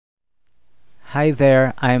Hi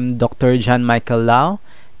there, I'm Dr. John Michael Lau,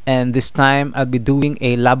 and this time I'll be doing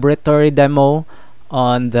a laboratory demo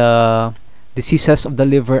on the diseases of the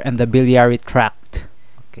liver and the biliary tract.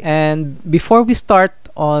 Okay. And before we start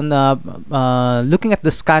on looking at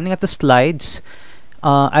the scanning at the slides,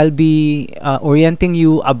 I'll be orienting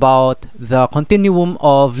you about the continuum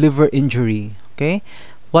of liver injury. Okay,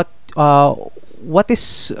 what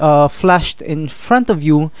is flashed in front of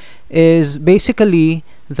you is basically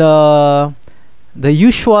the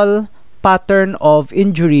usual pattern of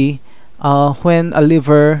injury when a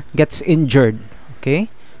liver gets injured. Okay,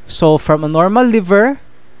 so from a normal liver,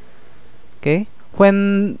 okay,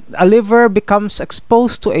 when a liver becomes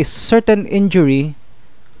exposed to a certain injury,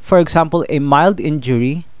 for example a mild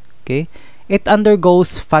injury, okay, it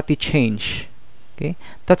undergoes fatty change. Okay,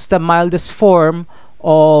 that's the mildest form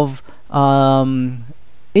of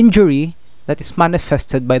injury that is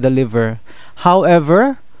manifested by the liver.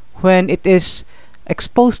 However, when it is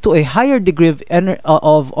exposed to a higher degree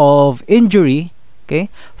of injury, okay,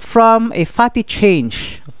 from a fatty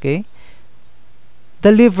change, okay,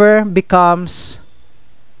 the liver becomes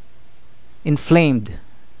inflamed.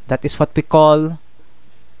 That is what we call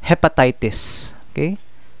hepatitis. Okay,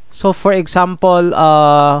 so for example,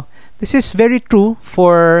 this is very true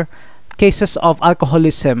for cases of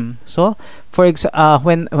alcoholism. So for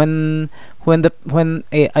when an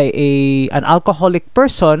alcoholic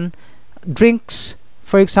person drinks,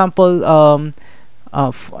 for example, a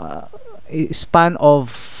span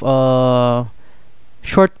of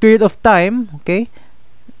short period of time, okay,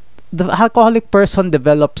 the alcoholic person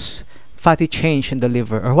develops fatty change in the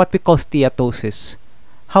liver, or what we call steatosis.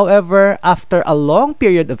 However, after a long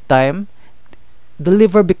period of time, the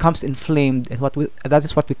liver becomes inflamed, and that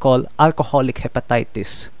is what we call alcoholic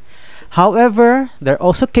hepatitis. However, there are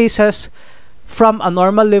also cases from a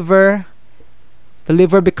normal liver, the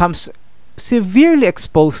liver becomes severely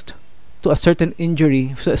exposed to a certain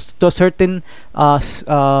injury, to a certain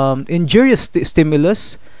injurious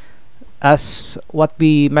stimulus, as what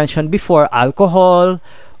we mentioned before, alcohol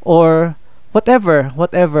or whatever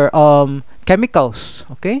chemicals.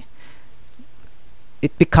 Okay,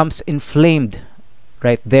 it becomes inflamed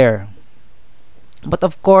right there. But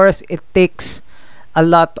of course, it takes a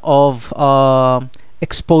lot of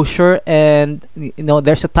exposure, and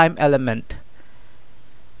there's a time element.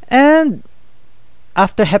 And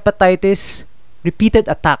after hepatitis, repeated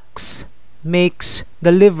attacks makes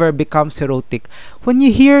the liver become cirrhotic. When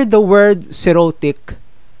you hear the word cirrhotic,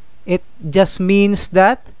 it just means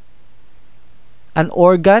that an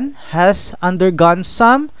organ has undergone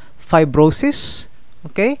some fibrosis.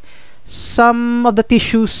 Okay, some of the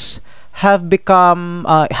tissues have become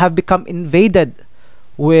invaded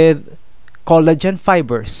with collagen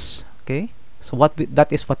fibers. Okay, so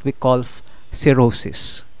that is what we call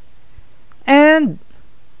cirrhosis. And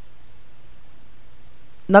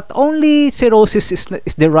not only cirrhosis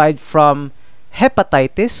is derived from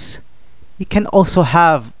hepatitis, you can also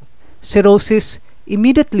have cirrhosis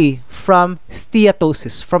immediately from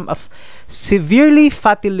steatosis, from a severely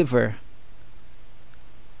fatty liver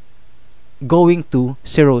going to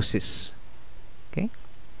cirrhosis. Okay,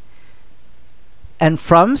 and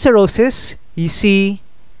from cirrhosis you see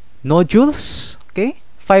nodules, okay,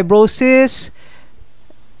 fibrosis.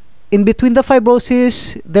 In between the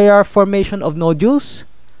fibrosis, there are formation of nodules.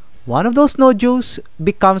 One of those nodules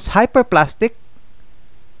becomes hyperplastic,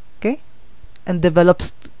 okay, and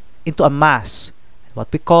develops into a mass, what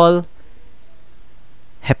we call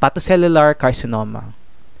hepatocellular carcinoma.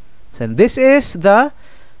 So this is the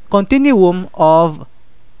continuum of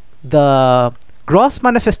the gross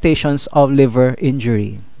manifestations of liver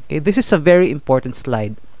injury. Okay, this is a very important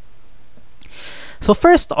slide. So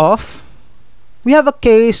first off, we have a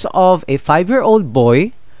case of a 5-year-old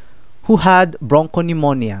boy who had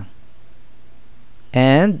bronchopneumonia,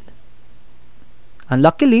 and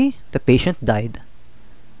unluckily the patient died.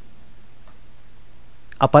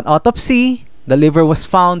 Upon autopsy, the liver was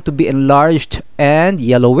found to be enlarged and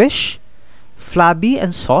yellowish, flabby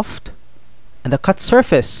and soft, and the cut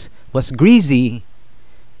surface was greasy.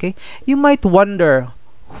 Okay, you might wonder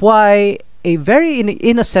why a very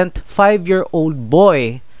innocent 5-year-old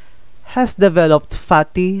boy has developed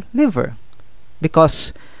fatty liver,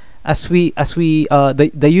 because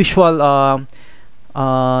the usual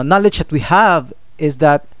knowledge that we have is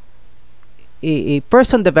that a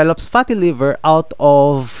person develops fatty liver out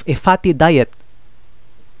of a fatty diet.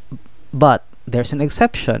 But there's an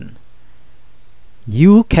exception.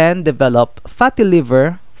 You can develop fatty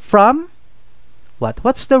liver from what?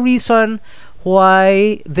 What's the reason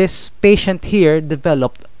why this patient here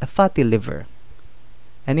developed a fatty liver?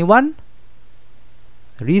 Anyone?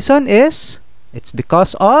 The reason is It's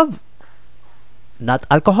because of not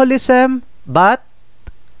alcoholism, but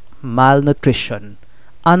malnutrition,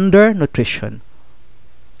 undernutrition.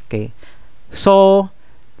 Okay, so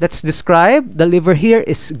let's describe. The liver here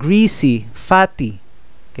is greasy, fatty,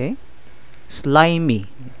 okay, slimy.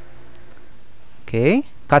 Okay,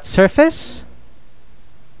 cut surface,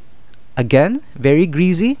 again, very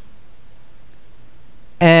greasy.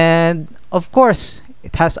 And of course,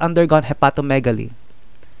 it has undergone hepatomegaly.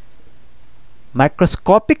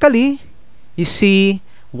 Microscopically, you see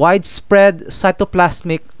widespread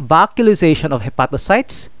cytoplasmic vacuolization of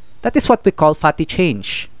hepatocytes. That is what we call fatty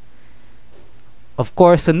change. Of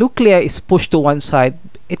course, the nuclei is pushed to one side.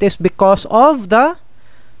 It is because of the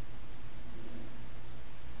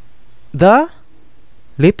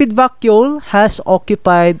lipid vacuole has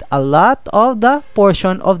occupied a lot of the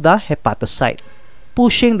portion of the hepatocyte,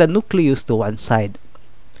 pushing the nucleus to one side.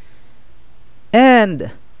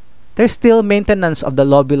 And there's still maintenance of the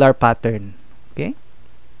lobular pattern. Okay,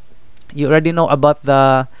 you already know about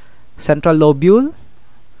the central lobule,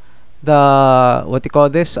 the what you call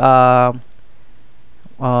this, portal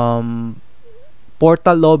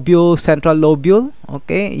lobule, central lobule.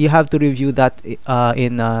 Okay, you have to review that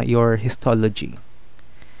in your histology.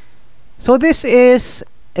 So this is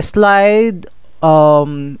a slide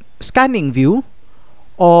scanning view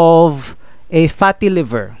of a fatty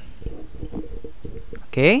liver.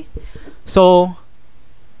 Okay, so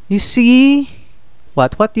you see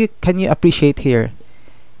what can you appreciate here?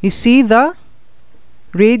 You see the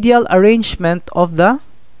radial arrangement of the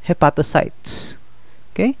hepatocytes.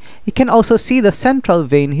 Okay, you can also see the central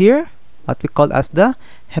vein here, what we call as the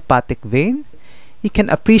hepatic vein. You can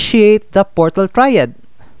appreciate the portal triad.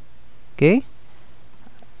 Okay,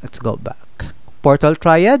 let's go back. Portal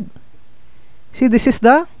triad. See, this is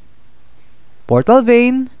the portal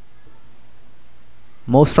vein.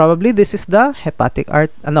 Most probably this is the hepatic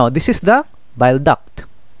no, this is the bile duct.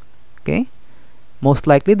 Okay, most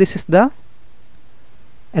likely this is the,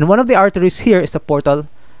 and one of the arteries here is the portal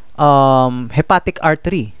hepatic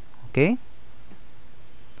artery. Okay,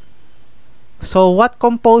 so what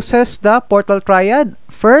composes the portal triad?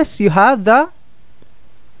 First, you have the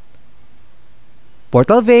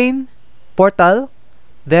portal vein, portal,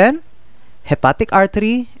 then hepatic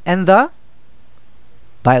artery, and the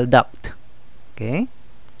bile duct. Okay,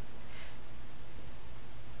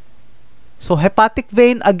 so hepatic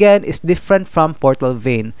vein again is different from portal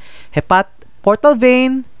vein. Portal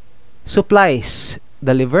vein supplies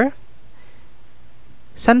the liver.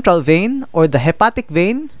 Central vein, or the hepatic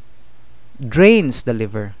vein, drains the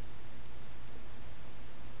liver.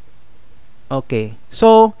 Okay,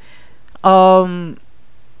 so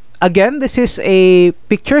again, this is a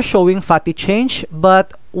picture showing fatty change,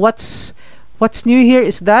 but what's new here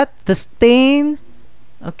is that the stain,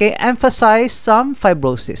 okay, emphasize some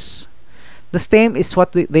fibrosis. The stain is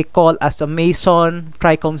what they call as a Mason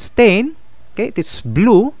trichome stain. Okay, it is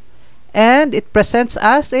blue, and it presents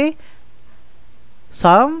as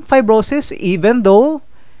some fibrosis, even though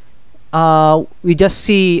we just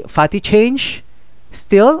see fatty change,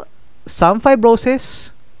 still some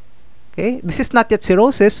fibrosis. Okay, this is not yet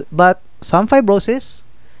cirrhosis, but some fibrosis.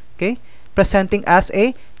 Okay, presenting as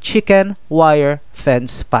a chicken wire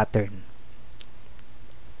fence pattern.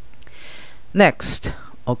 Next,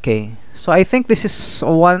 okay, so I think this is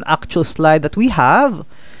one actual slide that we have,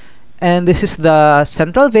 and this is the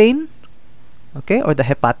central vein, okay, or the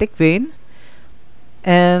hepatic vein,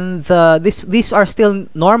 and these are still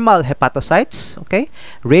normal hepatocytes, okay,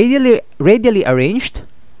 radially arranged,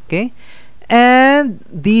 okay, and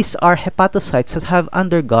these are hepatocytes that have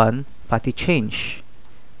undergone fatty change.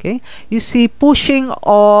 Okay, you see pushing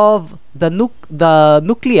of the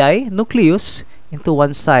nucleus into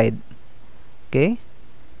one side. Okay,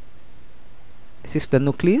 this is the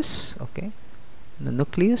nucleus. Okay, the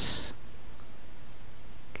nucleus.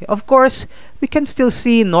 Okay, of course, we can still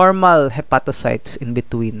see normal hepatocytes in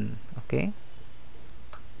between. Okay,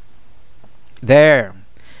 there.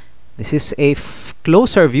 This is a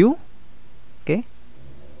closer view. Okay,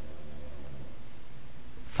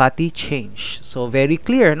 fatty change. So very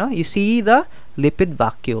clear, no? You see the lipid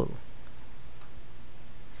vacuole.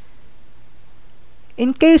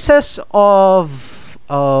 In cases of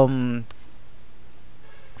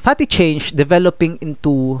fatty change developing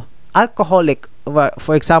into alcoholic,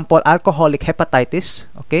 for example, alcoholic hepatitis,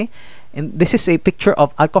 okay, and this is a picture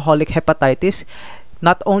of alcoholic hepatitis.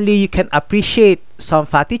 Not only you can appreciate some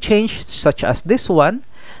fatty change such as this one,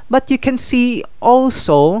 but you can see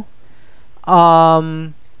also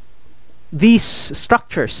these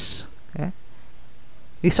structures. Okay?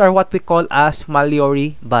 These are what we call as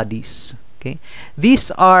Mallory bodies. Okay, these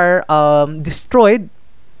are destroyed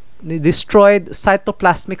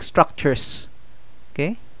cytoplasmic structures.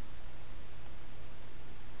 Okay,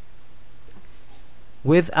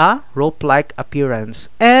 with a rope-like appearance,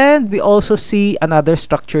 and we also see another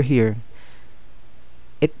structure here.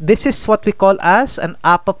 This is what we call as an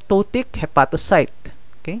apoptotic hepatocyte.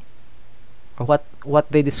 Okay, or what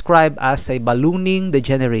they describe as a ballooning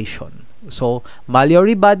degeneration. So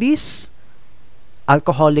Mallory bodies,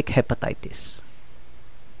 alcoholic hepatitis.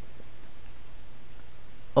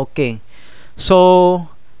 Okay, so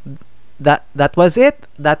that was it.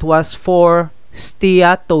 That was for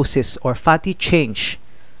steatosis or fatty change.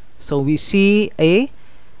 So we see the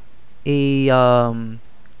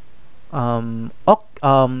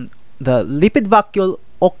lipid vacuole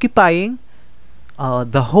occupying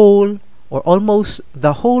the whole or almost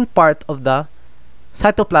the whole part of the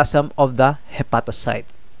cytoplasm of the hepatocyte.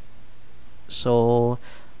 So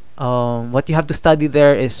what you have to study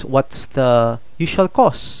there is what's the usual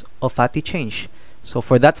cause of fatty change. So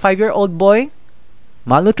for that 5-year-old boy,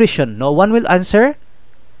 malnutrition. No one will answer.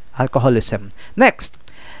 Alcoholism. Next,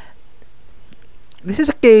 this is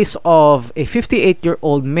a case of a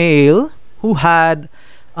 58-year-old male who had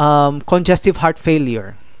congestive heart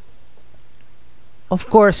failure. Of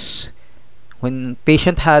course, when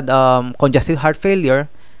patient had congestive heart failure,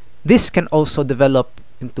 this can also develop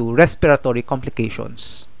into respiratory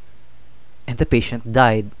complications, and the patient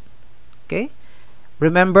died. Okay,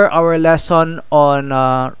 remember our lesson on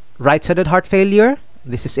right-sided heart failure?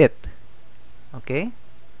 This is it. Okay,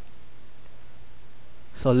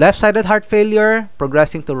 so left-sided heart failure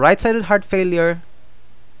progressing to right-sided heart failure,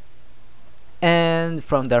 and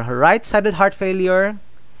from the right-sided heart failure,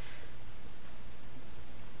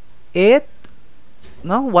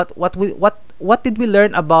 what did we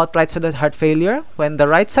learn about right-sided heart failure? When the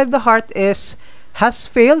right side of the heart has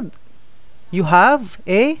failed, you have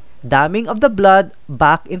a damming of the blood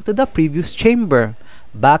back into the previous chamber,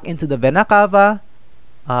 back into the vena cava,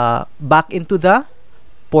 back into the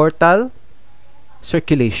portal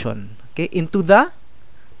circulation, okay, into the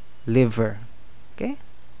liver. Okay,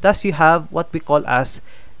 thus you have what we call as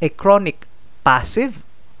a chronic passive,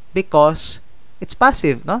 because it's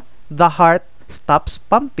passive, no? The heart stops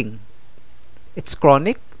pumping. It's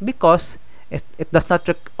chronic because it does not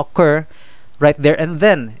occur right there and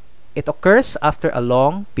then. It occurs after a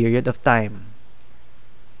long period of time.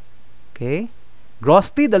 Okay,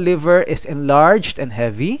 grossly, the liver is enlarged and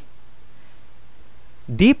heavy,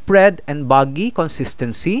 deep red and boggy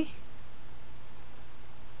consistency,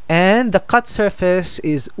 and the cut surface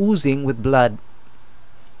is oozing with blood.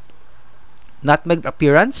 Nutmeg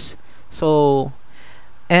appearance. So,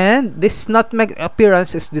 and this nutmeg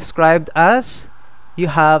appearance is described as you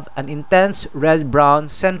have an intense red-brown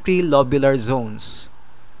centrilobular zones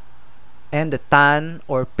and the tan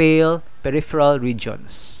or pale peripheral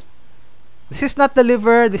regions. This is not the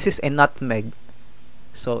liver, this is a nutmeg.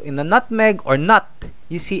 So in the nutmeg or nut,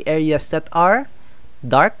 you see areas that are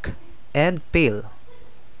dark and pale.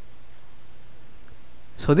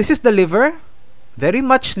 So this is the liver, very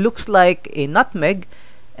much looks like a nutmeg,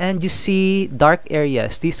 and you see dark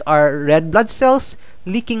areas. These are red blood cells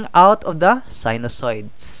leaking out of the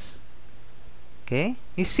sinusoids. Okay,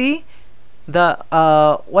 you see the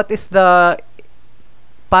what is the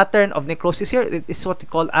pattern of necrosis here? It is what we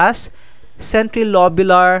call as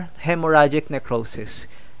centrilobular hemorrhagic necrosis.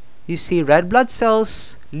 You see red blood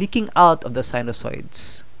cells leaking out of the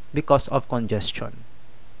sinusoids because of congestion.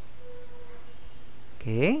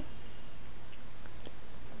 Okay.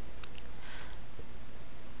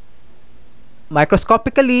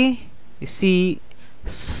 Microscopically, you see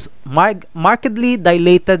markedly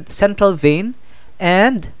dilated central vein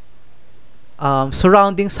and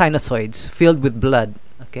surrounding sinusoids filled with blood.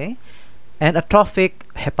 Okay, and atrophic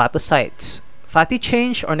hepatocytes. Fatty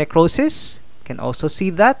change or necrosis, can also see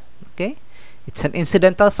that. Okay, it's an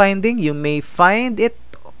incidental finding. You may find it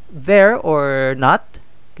there or not.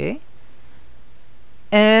 Okay,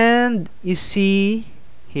 and you see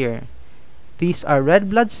here, these are red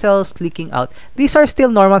blood cells leaking out. These are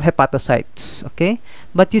still normal hepatocytes, okay?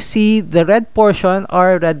 But you see the red portion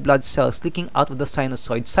are red blood cells leaking out of the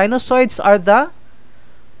sinusoids. Sinusoids are the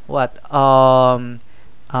what?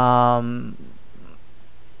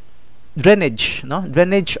 Drainage, no?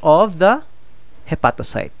 Drainage of the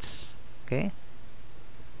hepatocytes. Okay?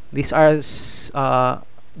 These are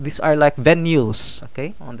like venules,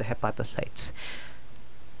 okay, on the hepatocytes.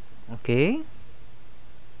 Okay?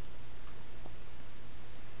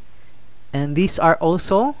 And these are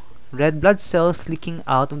also red blood cells leaking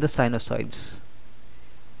out of the sinusoids.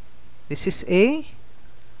 This is I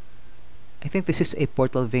think this is a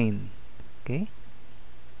portal vein. Okay,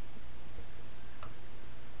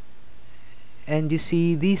 and you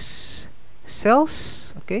see these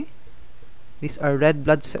cells. Okay, these are red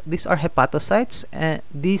blood cells. These are hepatocytes, and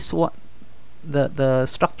these what the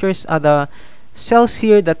structures are the cells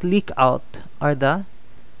here that leak out are the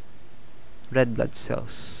red blood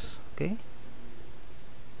cells. Okay,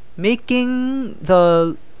 making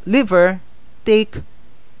the liver take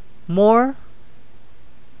more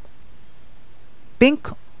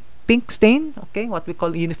pink stain. Okay, what we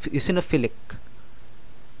call eosinophilic.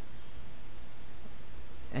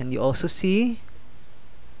 And you also see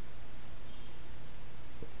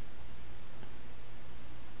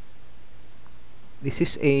this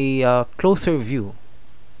is a closer view.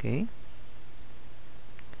 Okay,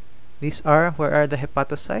 these are where are the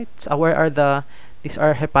hepatocytes? These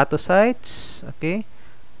are hepatocytes. Okay,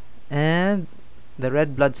 and the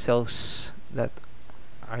red blood cells that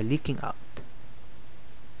are leaking out.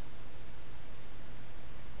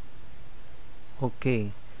 Okay,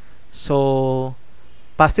 so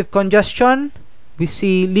passive congestion, we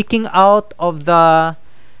see leaking out of the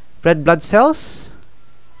red blood cells.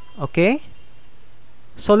 Okay,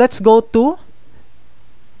 so let's go to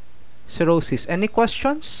cirrhosis. Any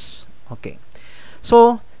questions? Okay,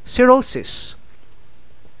 so cirrhosis.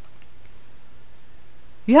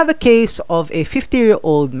 You have a case of a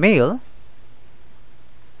 50-year-old male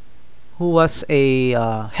who was a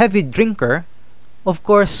heavy drinker. Of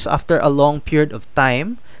course, after a long period of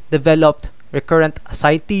time, developed recurrent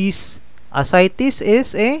ascites. Ascites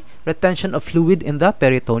is a retention of fluid in the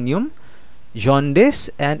peritoneum,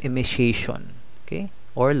 jaundice, and emaciation. Okay,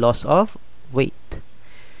 or loss of weight.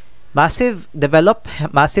 Develop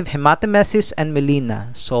massive hematemesis and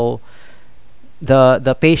melena. So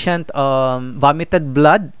the patient vomited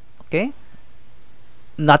blood. Okay,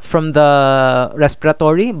 not from the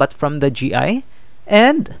respiratory but from the GI,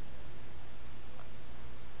 and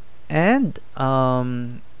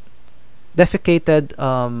defecated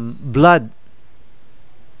blood,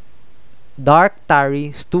 dark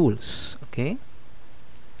tarry stools. Okay,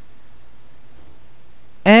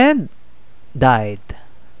 and died.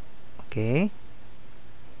 Okay,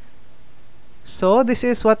 so this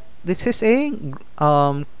is a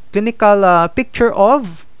clinical picture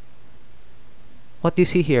of what you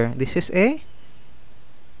see here. This is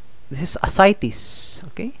ascites.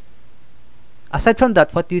 Okay, aside from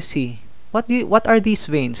that, what do you see? What are these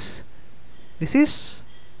veins? This is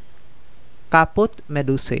caput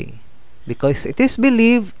medusae, because it is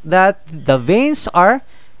believed that the veins are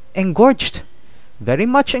engorged, very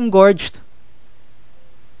much engorged,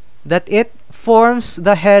 that it forms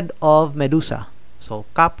the head of Medusa. So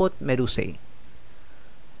caput medusae.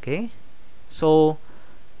 Okay, so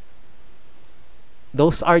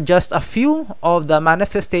those are just a few of the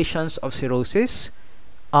manifestations of cirrhosis.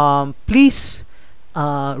 Please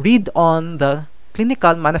read on the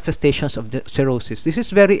clinical manifestations of the cirrhosis. This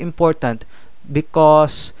is very important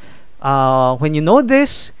because when you know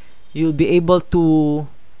this, you'll be able to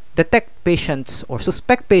detect patients or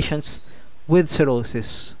suspect patients with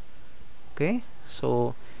cirrhosis. Okay,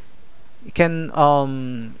 so you can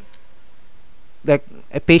like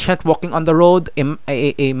a patient walking on the road,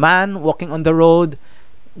 a man walking on the road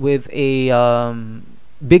with a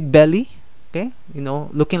big belly. Okay, you know,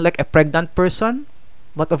 looking like a pregnant person,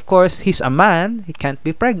 but of course he's a man, he can't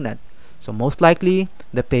be pregnant, so most likely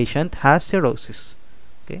the patient has cirrhosis.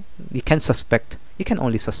 Okay, you can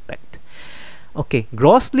only suspect. Okay,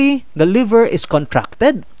 grossly, the liver is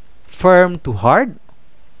contracted, firm to hard.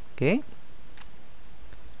 Okay,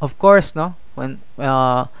 of course, no, when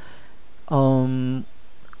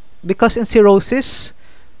because in cirrhosis,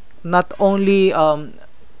 not only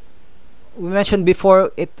we mentioned before,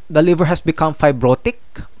 the liver has become fibrotic.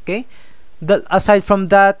 Okay, aside from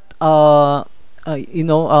that,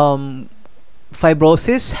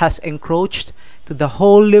 fibrosis has encroached to the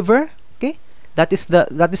whole liver. Okay, that is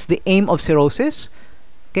the aim of cirrhosis.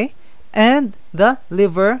 Okay, and the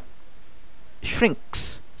liver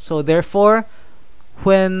shrinks. So therefore,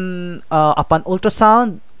 when upon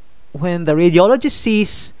ultrasound, when the radiologist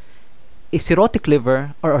sees a cirrhotic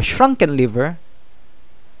liver or a shrunken liver,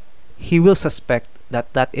 he will suspect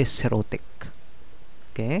that that is cirrhotic.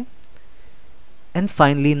 Okay, and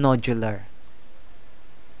finally, nodular.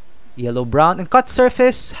 Yellow brown and cut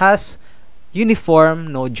surface has uniform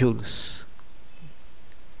nodules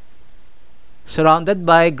surrounded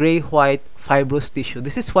by gray-white fibrous tissue.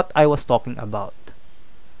 This is what I was talking about.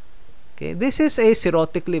 Okay, this is a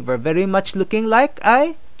cirrhotic liver, very much looking like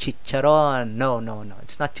a chicharon. No,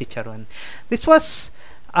 it's not chicharon. This was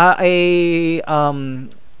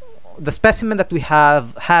the specimen that we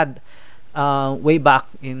have had way back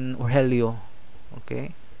in Urgelio.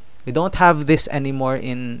 Okay, we don't have this anymore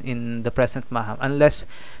in the present MHAM unless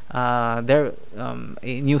a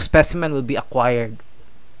new specimen will be acquired.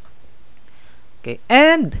 Okay,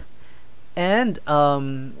 and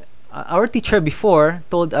our teacher before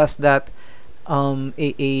told us that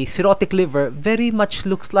a cirrhotic liver very much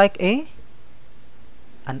looks like an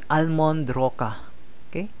almond roca.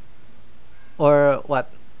 Okay, or what?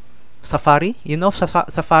 Safari, you know,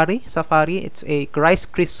 safari, it's a Rice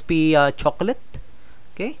Krispie chocolate.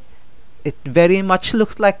 Okay, it very much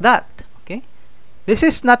looks like that. Okay, this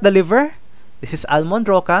is not the liver, this is almond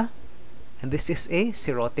roca, and this is a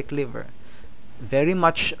cirrhotic liver, very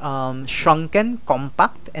much shrunken,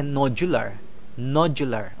 compact, and nodular.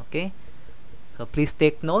 Okay, so please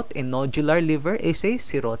take note, a nodular liver is a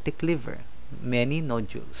cirrhotic liver, many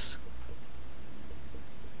nodules.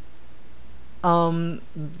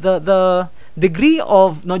 The degree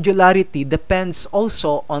of nodularity depends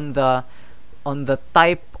also on the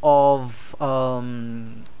type of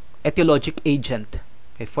etiologic agent.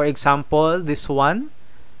 Okay, for example, this one.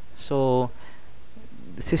 So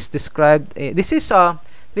this is described. This is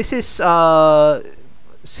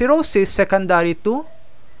cirrhosis secondary to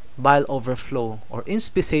bile overflow or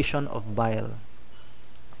inspissation of bile.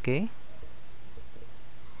 Okay,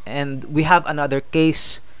 and we have another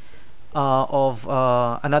case.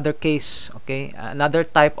 Another case, okay, another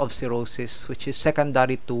type of cirrhosis which is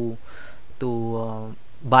secondary to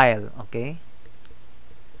bile. Okay,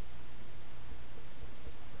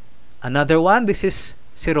 another one, this is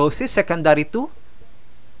cirrhosis secondary to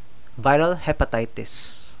viral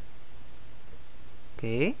hepatitis.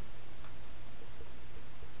 Okay,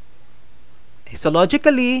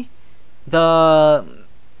 histologically, the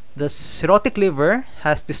cirrhotic liver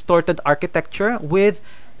has distorted architecture with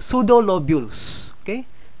pseudolobules. Okay,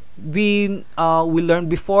 we learned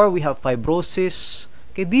before we have fibrosis.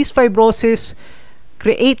 Okay, these fibrosis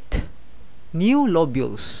create new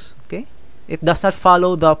lobules. Okay, it does not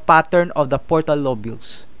follow the pattern of the portal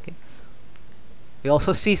lobules. Okay, we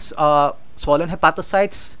also see swollen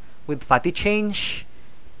hepatocytes with fatty change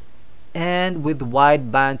and with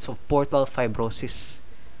wide bands of portal fibrosis.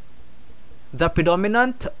 The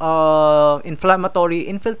predominant inflammatory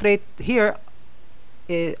infiltrate here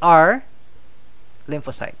are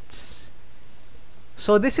lymphocytes.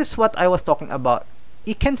 So this is what I was talking about.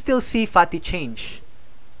 You can still see fatty change.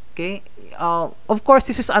 Okay, of course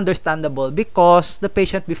this is understandable because the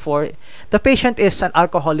patient is an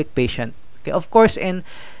alcoholic patient. Okay, of course in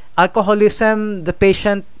alcoholism the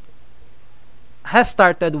patient has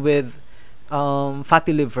started with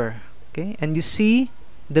fatty liver. Okay, and you see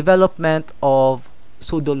development of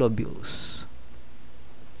pseudolobules.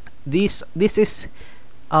 This is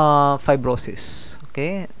fibrosis.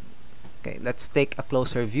 Okay, let's take a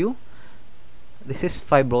closer view. This is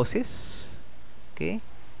fibrosis. Okay,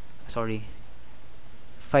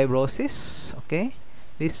 fibrosis. Okay,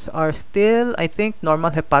 these are still, I think,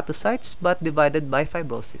 normal hepatocytes but divided by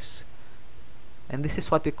fibrosis, and this is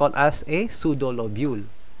what we call as a pseudolobule.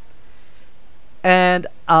 And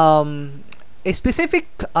a specific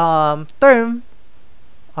term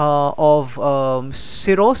of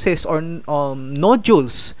cirrhosis or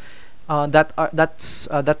nodules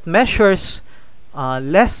that measures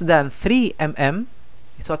less than 3 mm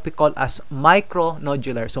is what we call as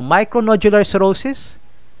micronodular. So micronodular cirrhosis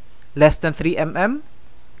less than 3 mm.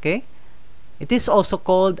 Okay, it is also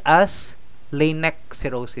called as Laennec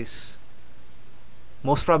cirrhosis.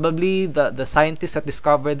 Most probably the scientist that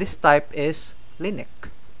discovered this type is Laennec.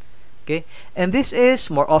 Okay, and this is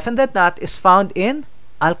more often than not is found in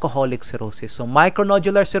alcoholic cirrhosis. So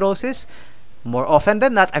micronodular cirrhosis, more often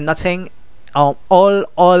than not, I'm not saying all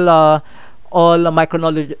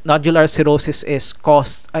micronodular cirrhosis is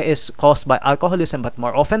caused by alcoholism, but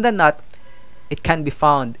more often than not, it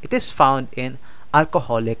is found in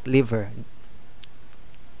alcoholic liver.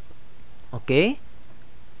 Okay,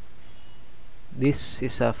 this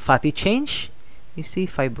is a fatty change. You see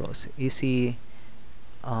fibrosis. You see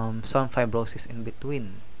some fibrosis in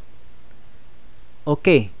between.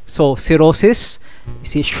 Okay, so cirrhosis, you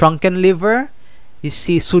see shrunken liver, you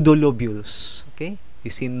see pseudolobules. Okay,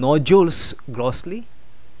 you see nodules grossly.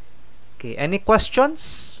 Okay, any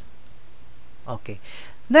questions? Okay,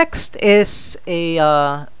 next is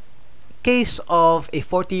a case of a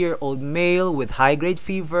 40-year-old male with high-grade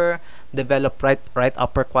fever, developed right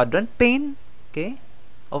upper quadrant pain. Okay,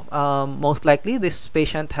 most likely this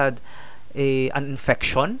patient had an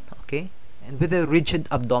infection. Okay, and with a rigid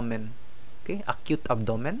abdomen. Okay, acute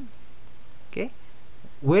abdomen. Okay,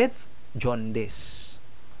 with jaundice,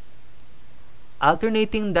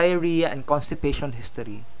 alternating diarrhea and constipation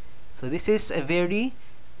history. So this is a very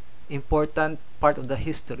important part of the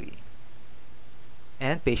history.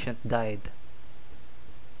 And patient died.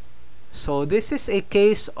 So this is a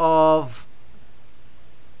case of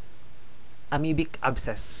amoebic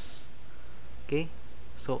abscess. Okay,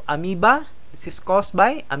 so amoeba, this is caused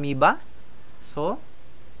by amoeba. So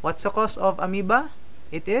what's the cause of amoeba?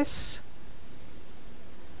 It is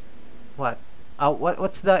what?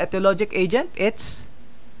 What's the etiologic agent? It's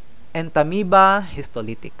Entamoeba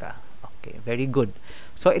histolytica. Okay, very good.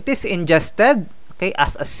 So it is ingested, okay,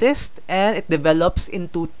 as a cyst, and it develops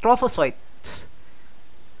into trophozoites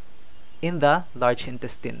in the large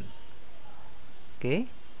intestine. Okay,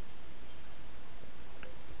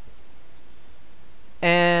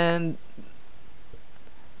 and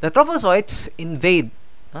the trophozoites invade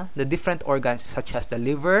the different organs such as the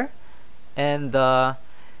liver and the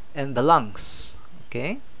lungs.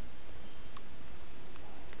 Okay,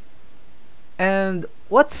 and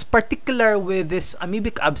what's particular with this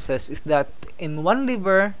amoebic abscess is that in one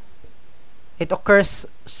liver it occurs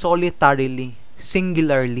solitarily,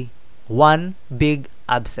 singularly, one big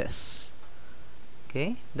abscess.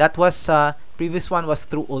 Okay, that was previous one was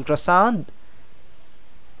through ultrasound,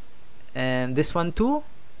 and this one too.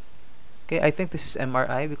 Okay, I think this is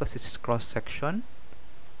MRI because it's cross section,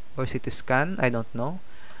 or CT scan, I don't know.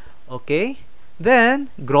 Okay, then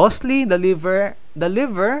grossly the liver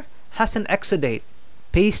has an exudate,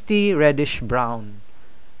 pasty reddish brown.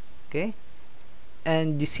 Okay,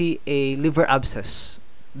 and you see a liver abscess.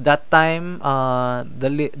 That time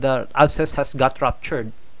the abscess has got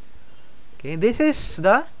ruptured. Okay, this is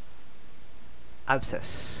the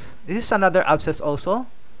abscess. This is another abscess also.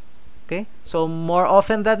 Okay, so more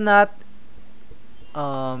often than not,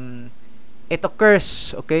 it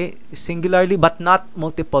occurs, okay, singularly but not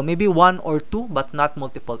multiple. Maybe one or two but not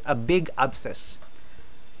multiple. A big abscess.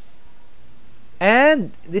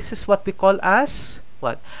 And this is what we call as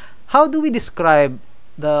what? How do we describe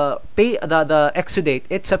the exudate?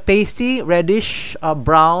 It's a pasty reddish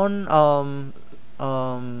brown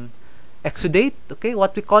exudate. Okay,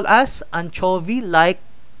 what we call as anchovy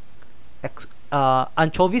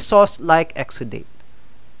sauce like exudate.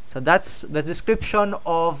 So that's the description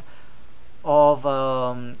of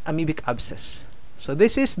amoebic abscess. So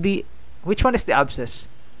this is the, which one is the abscess?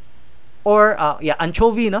 Or yeah,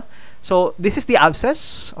 anchovy, no? So this is the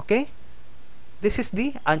abscess, okay? This is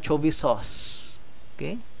the anchovy sauce,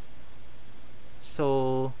 okay?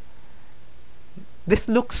 So this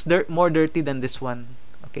looks more dirty than this one,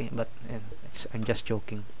 okay? But I'm just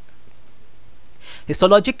joking.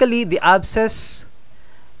 Histologically, the abscess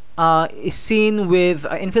is seen with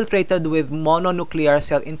infiltrated with mononuclear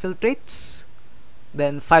cell infiltrates,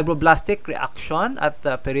 then fibroblastic reaction at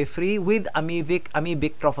the periphery with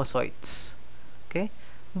amoebic trophozoites. Okay,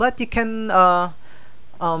 but you can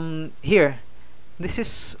here, this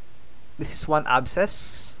is one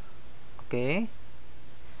abscess. Okay,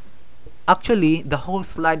 actually the whole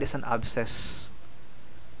slide is an abscess.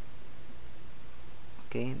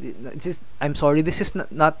 Okay, this is, I'm sorry, this is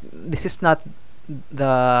not this is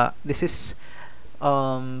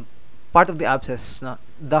part of the abscess. No,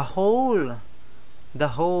 the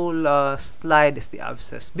whole slide is the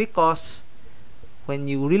abscess, because when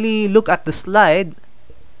you really look at the slide,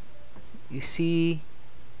 you see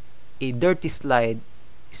a dirty slide.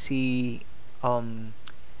 You see what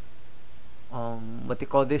you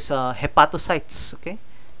call this, hepatocytes, okay,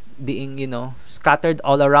 being, you know, scattered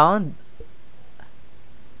all around,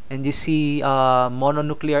 and you see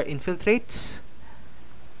mononuclear infiltrates.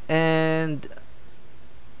 And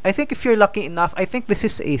I think if you're lucky enough, I think this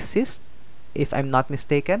is a cyst, if I'm not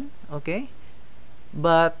mistaken. Okay,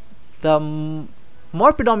 but the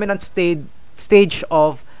more predominant stage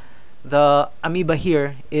of the amoeba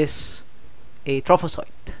here is a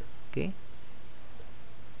trophozoite. Okay,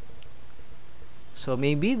 so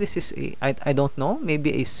maybe this is a, I don't know,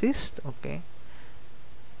 maybe a cyst. Okay,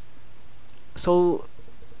 so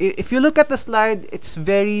if you look at the slide, it's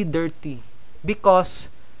very dirty because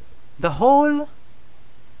the whole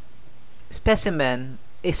specimen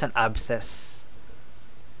is an abscess.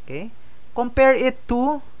 Okay, compare it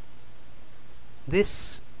to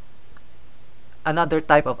this another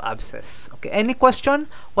type of abscess. Okay, any question?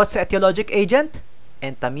 What's the etiologic agent?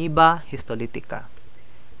 Entamoeba histolytica.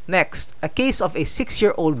 Next, a case of a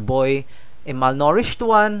 6-year-old boy, a malnourished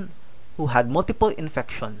one who had multiple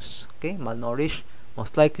infections. Okay, malnourished,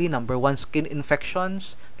 most likely number 1 skin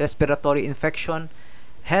infections, respiratory infection,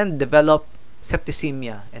 and developed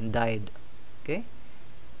septicemia and died. Okay,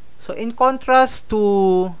 so in contrast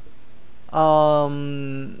to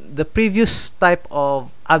the previous type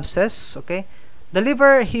of abscess, okay, the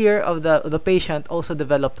liver here of the patient also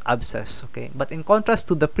developed abscess. Okay, but in contrast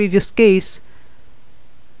to the previous case,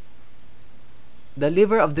 the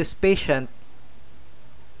liver of this patient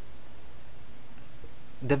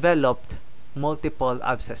developed multiple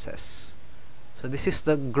abscesses. So this is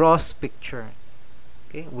the gross picture.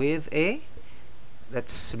 Okay, with a,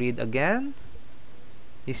 let's read again.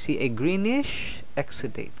 You see a greenish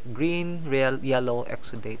exudate, green, yellow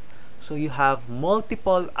exudate. So you have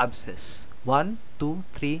multiple abscess. 1, 2,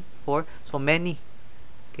 3, 4. So many.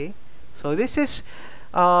 Okay. So this is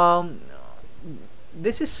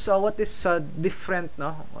what is different,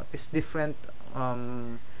 no? What is different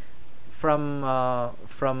from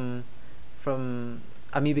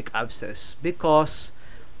amoebic abscess, because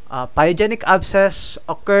pyogenic abscess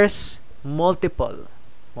occurs multiple,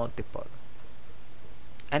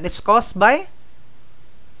 and it's caused by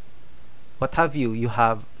what have you? You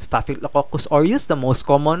have Staphylococcus aureus, the most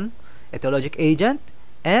common etiologic agent,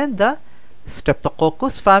 and the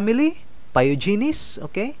Streptococcus family, Pyogenes,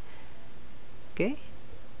 okay,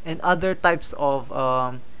 and other types of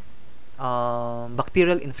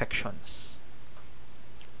bacterial infections.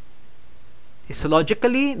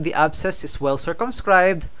 Histologically, the abscess is well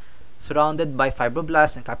circumscribed, surrounded by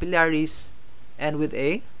fibroblasts and capillaries, and with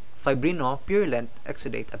a fibrino-purulent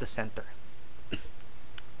exudate at the center.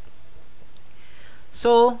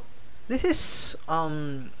 So this is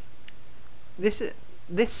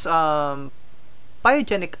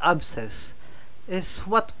pyogenic abscess is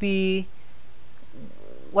what we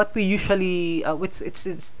usually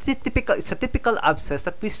it's a typical abscess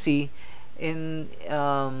that we see in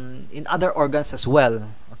other organs as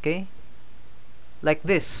well. Okay, like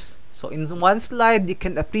this. So in one slide you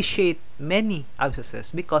can appreciate many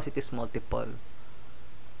abscesses because it is multiple.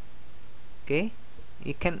 Okay,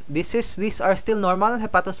 you can, these are still normal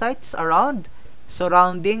hepatocytes around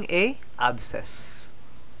surrounding a abscess.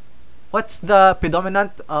 What's the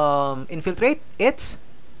predominant infiltrate? It's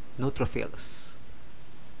neutrophils,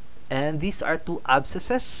 and these are two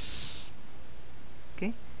abscesses.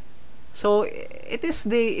 Okay, so it is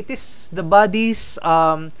the body's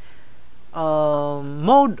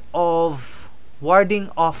mode of warding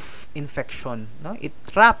off infection. No, it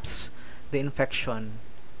traps the infection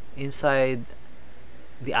inside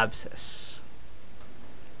the abscess.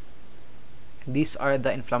 These are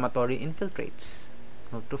the inflammatory infiltrates,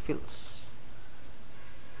 neutrophils.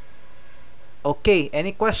 Okay,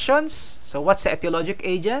 any questions? So what's the etiologic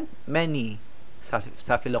agent? Many.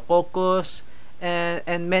 Staphylococcus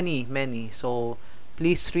and many. So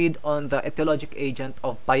please read on the etiologic agent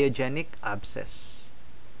of pyogenic abscess.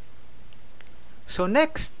 So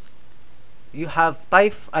next, you have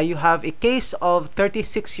a case of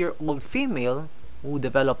 36-year-old female who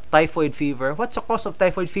developed typhoid fever. What's the cause of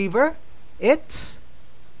typhoid fever? It's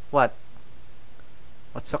what?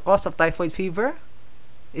 What's the cause of typhoid fever?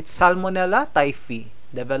 It's Salmonella typhi.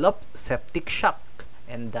 Developed septic shock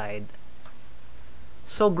and died.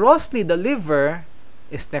 So grossly, the liver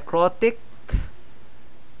is necrotic,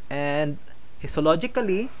 and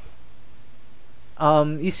histologically,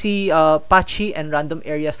 you see patchy and random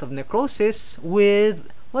areas of necrosis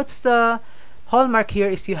with, what's the hallmark here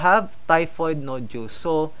is you have typhoid nodules.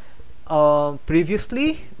 So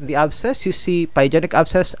previously, the abscess, you see pyogenic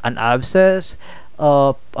abscess, an abscess,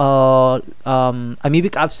 amoebic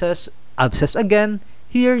abscess again.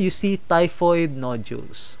 Here you see typhoid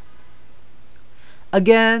nodules.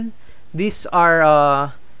 Again, these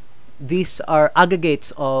are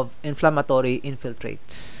aggregates of inflammatory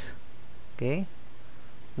infiltrates. Okay,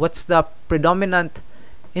 what's the predominant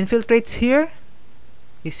infiltrates here?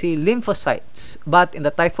 You see lymphocytes, but in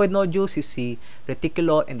the typhoid nodules you see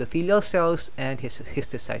reticuloendothelial cells and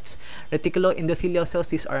histocytes. Reticuloendothelial cells,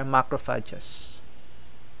 these are macrophages.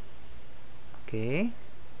 Okay.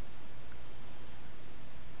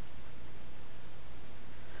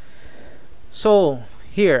 So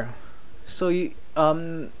here, so you,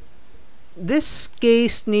 this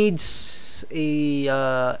case needs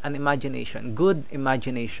an imagination, good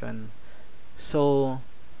imagination. So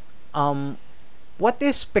what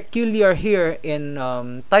is peculiar here in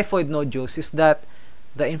typhoid nodules is that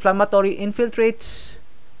the inflammatory infiltrates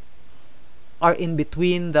are in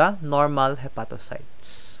between the normal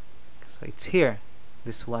hepatocytes. So it's here,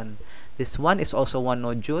 this one is also one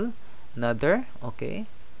nodule, another. Okay,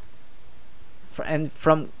 and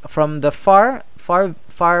from the far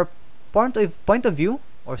point of view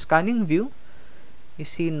or scanning view, you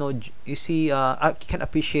see you can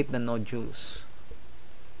appreciate the nodules.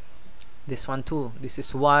 This one too, this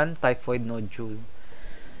is one typhoid nodule.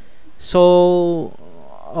 So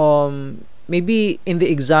maybe in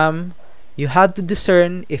the exam you have to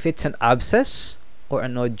discern if it's an abscess or a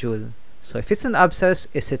nodule? So if it's an abscess,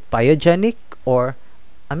 is it pyogenic or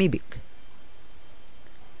amoebic?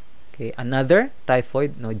 Okay, another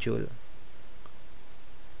typhoid nodule.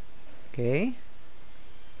 Okay,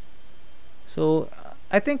 so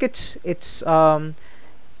I think it's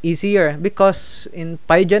easier because in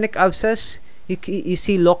pyogenic abscess you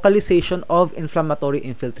see localization of inflammatory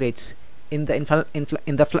infiltrates. In the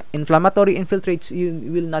inflammatory infiltrates,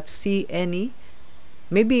 you will not see any.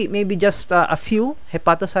 Maybe just a few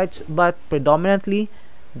hepatocytes, but predominantly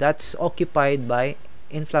that's occupied by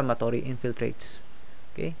inflammatory infiltrates.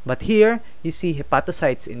 Okay, but here you see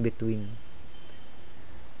hepatocytes in between.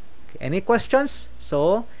 Okay, any questions?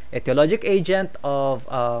 So etiologic agent of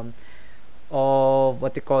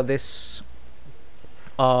what you call this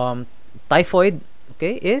typhoid,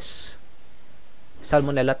 okay, is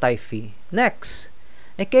Salmonella typhi. Next,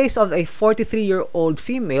 a case of a 43-year-old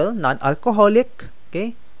female, non-alcoholic,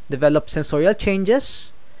 okay, developed sensorial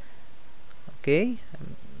changes, okay,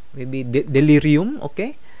 maybe delirium,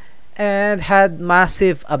 okay, and had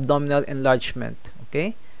massive abdominal enlargement,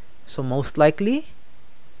 okay. So most likely,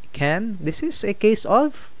 this is a case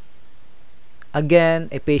of, again,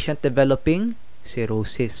 a patient developing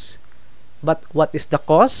cirrhosis. But what is the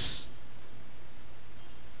cause?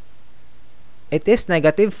 It is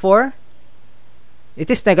negative for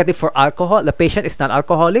alcohol. The patient is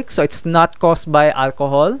non-alcoholic, so it's not caused by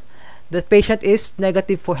alcohol. The patient is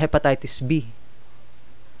negative for hepatitis B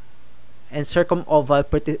and circumoval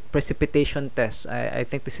precipitation test. I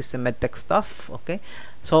think this is the medtech stuff. Okay,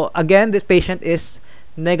 so again, this patient is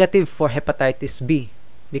negative for hepatitis B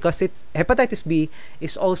because hepatitis B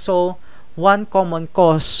is also one common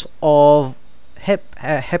cause of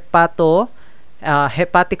hepatic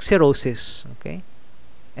cirrhosis, okay,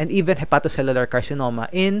 and even hepatocellular carcinoma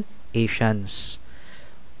in Asians.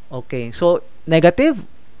 Okay, so negative.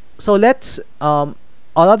 So let's all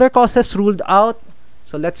other causes ruled out.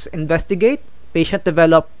 So let's investigate. Patient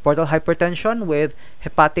developed portal hypertension with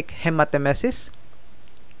hepatic hematemesis.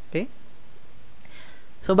 Okay.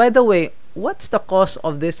 So by the way, what's the cause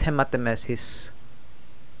of this hematemesis?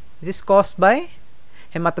 This is caused by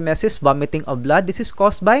hematemesis, vomiting of blood. This is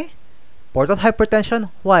caused by portal hypertension.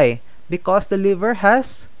 Why? Because the liver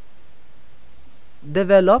has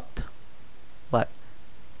developed what?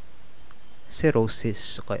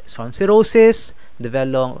 Cirrhosis. Okay, so from cirrhosis,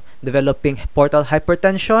 developing portal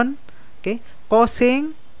hypertension, okay,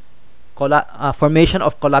 causing formation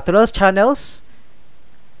of collateral channels,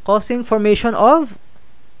 causing formation of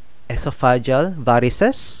esophageal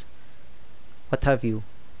varices, what have you.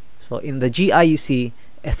 So in the GI you see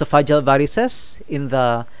esophageal varices, in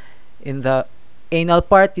the anal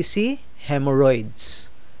part you see hemorrhoids.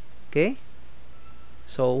 Okay,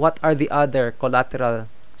 so what are the other collateral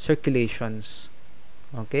circulations?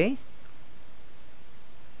 Okay,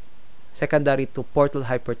 secondary to portal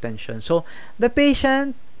hypertension. So the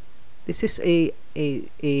patient, this is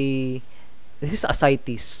this is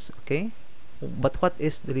ascites. Okay, but what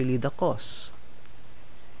is really the cause?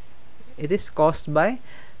 It is caused by,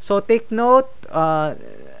 so take note,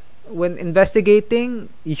 when investigating,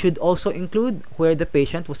 you should also include where the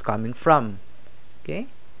patient was coming from. Okay,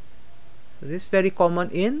 so this is very common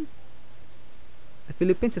in the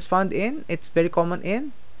Philippines. It's very common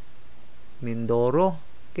in Mindoro,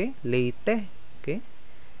 okay, Leyte, okay,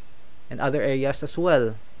 and other areas as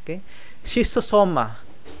well. Okay, schistosoma.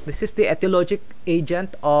 This is the etiologic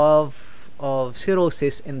agent of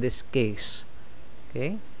cirrhosis in this case.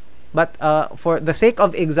 Okay, but for the sake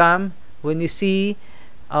of exam, when you see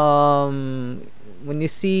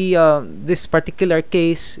this particular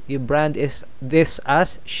case, you brand this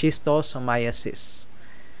as schistosomiasis.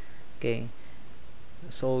 Okay,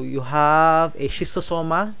 so you have a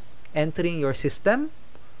schistosoma entering your system.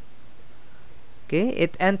 Okay,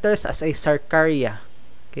 it enters as a sarcaria.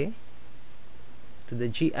 Okay, to the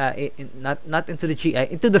GI, not into the GI,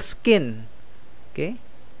 into the skin. Okay,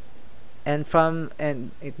 and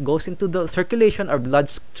it goes into the circulation or blood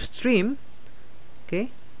stream.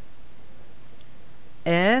 Okay,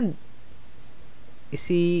 and you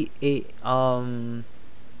see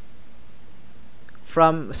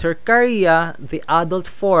from cercaria, the adult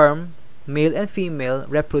form, male and female,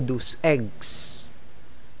 reproduce eggs.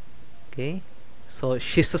 Okay, so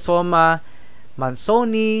schistosoma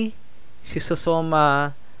mansoni,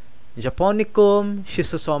 schistosoma japonicum,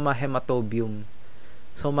 schistosoma hematobium.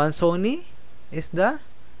 So mansoni is the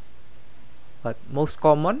most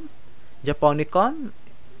common, japonicum,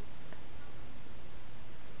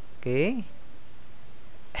 okay,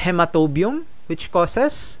 hematobium, which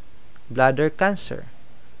causes bladder cancer.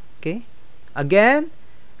 Okay, again,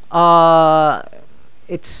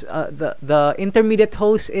 it's the intermediate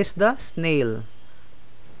host is the snail,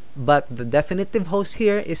 but the definitive host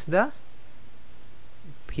here is the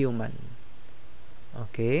human.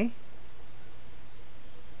 Okay.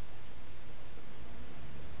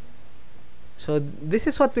 So this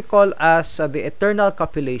is what we call as the eternal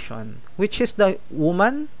copulation, which is the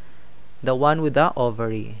woman, the one with the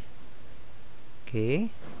ovary.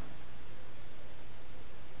 Okay.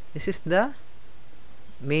 This is the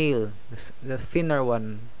male, the thinner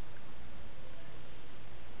one.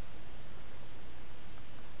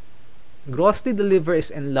 Grossly, the liver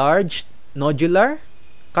is enlarged, nodular,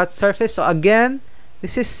 cut surface. So again,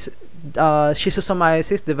 this is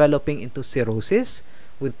schistosomiasis developing into cirrhosis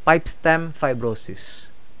with pipe stem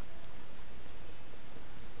fibrosis.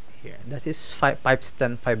 Here, that is pipe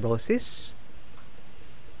stem fibrosis.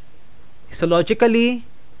 Histologically,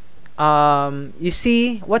 you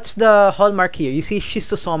see, what's the hallmark here? You see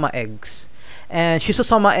schistosoma eggs, and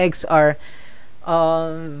schistosoma eggs are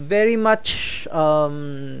very much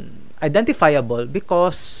identifiable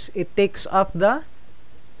because it takes up the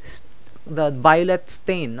violet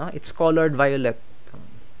stain. No, it's colored violet.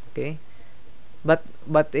 Okay, but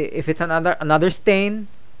if it's another stain,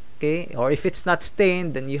 okay, or if it's not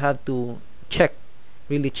stained, then you have to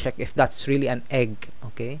really check if that's really an egg.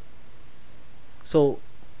 Okay, so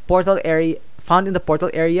portal area found in the portal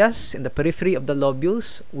areas in the periphery of the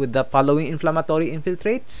lobules with the following inflammatory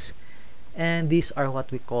infiltrates, and these are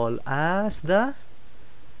what we call as the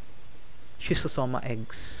schistosoma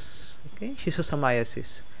eggs. Okay,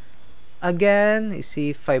 schistosomiasis. Again, you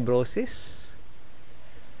see fibrosis.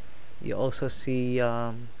 You also see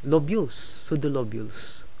lobules,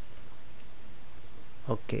 pseudolobules.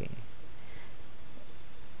 Okay.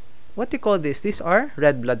 What do you call this? These are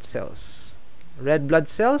red blood cells. Red blood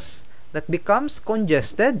cells that becomes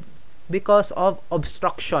congested because of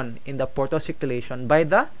obstruction in the portal circulation by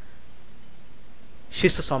the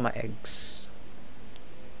schistosoma eggs.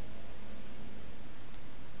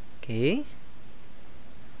 Okay.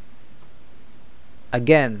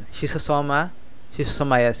 Again, schistosomiasis,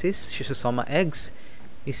 schistosoma eggs,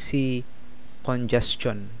 you see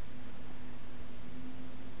congestion.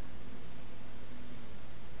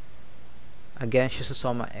 Again,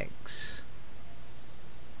 schistosoma eggs.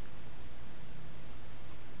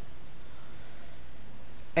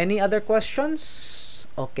 Any other questions?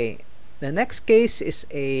 Okay. The next case is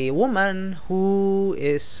a woman who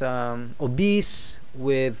is obese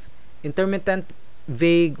with intermittent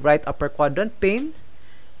vague right upper quadrant pain,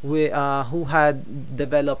 who had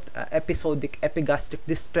developed episodic epigastric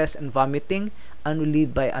distress and vomiting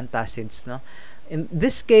unrelieved by antacids. No? In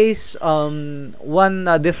this case, one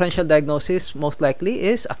differential diagnosis most likely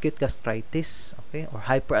is acute gastritis, okay, or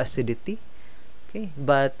hyperacidity. Okay,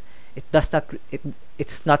 but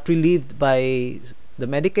it's not relieved by the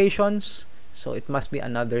medications, so it must be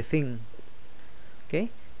another thing. Okay,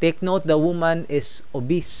 take note the woman is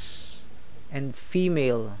obese and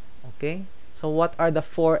female. Okay, so what are the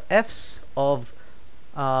 4 F's of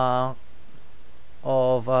 4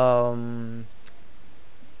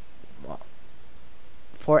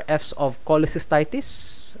 F's of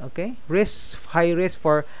cholecystitis? Okay, high risk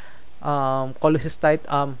for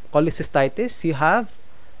cholecystitis. You have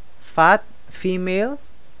fat, female,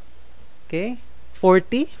 okay,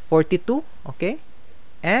 40, 42, okay,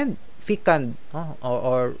 and fecund,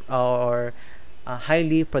 or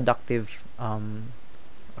highly productive,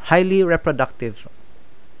 highly reproductive.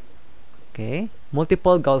 Okay,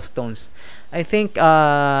 multiple gallstones. I think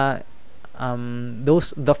the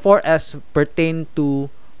 4 F's pertain to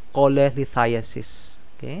cholelithiasis.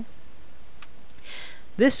 Okay,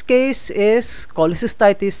 this case is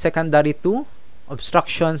cholecystitis secondary to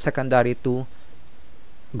obstruction secondary to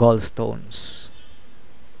gallstones.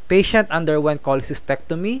 Patient underwent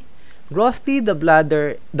cholecystectomy. Grossly, the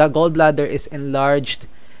gallbladder is enlarged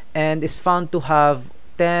and is found to have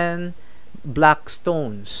 10 black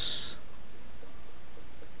stones.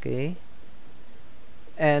 Okay,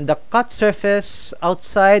 and the cut surface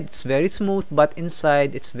outside it's very smooth, but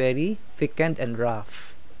inside it's very thickened and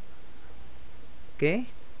rough. Okay,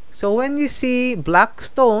 so when you see black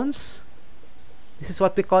stones, this is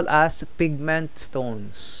what we call as pigment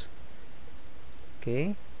stones.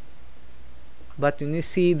 Okay, but when you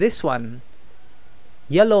see this one,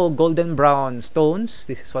 yellow, golden brown stones,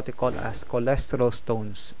 this is what we call as cholesterol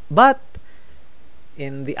stones. But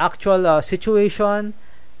in the actual situation,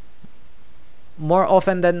 more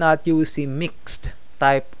often than not, you will see mixed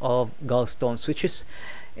type of gallstones, which is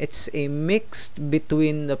it's a mixed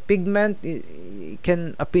between the pigment. You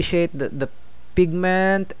can appreciate the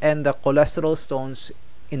pigment and the cholesterol stones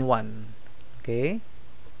in one. Okay,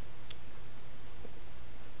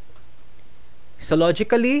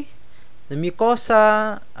 Histologically, the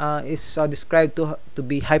mucosa is described to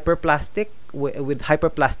be hyperplastic with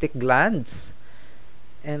hyperplastic glands,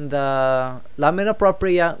 and the lamina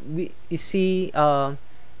propria you see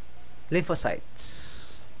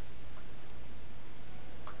lymphocytes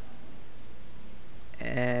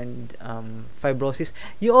and fibrosis.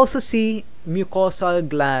 You also see mucosal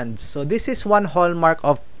glands. So this is one hallmark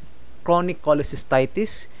of chronic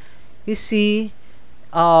cholecystitis. You see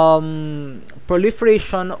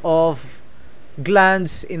proliferation of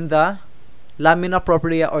glands in the lamina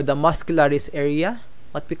propria or the muscularis area,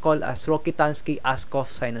 what we call as Rokitansky-Askoff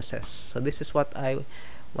sinuses. So this is what I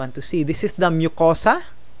want to see. This is the mucosa.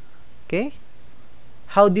 Okay.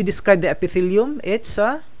 How do you describe the epithelium? It's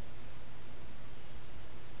a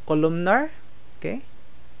columnar. Okay.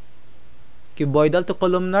 Cuboidal to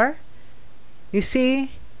columnar. You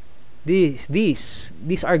see these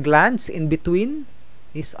are glands in between.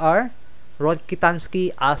 These are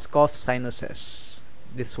Rokitansky-Askoff sinuses.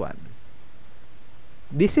 This one.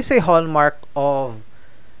 This is a hallmark of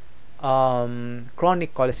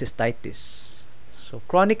chronic cholecystitis. So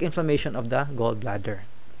chronic inflammation of the gallbladder.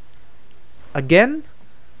 Again,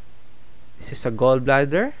 this is a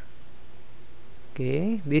gallbladder.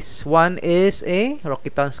 Okay, this one is a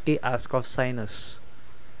Rokitansky-Askoff sinus.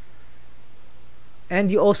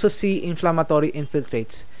 And you also see inflammatory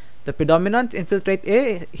infiltrates. The predominant infiltrate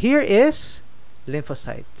here is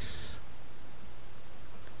lymphocytes.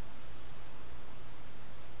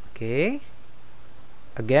 Okay.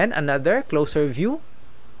 Again, another closer view.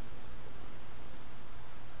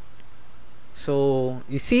 So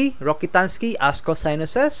you see Rokitansky-Askoff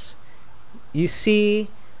sinuses. You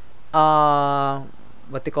see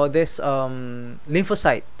what they call this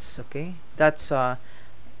lymphocytes. Okay, that's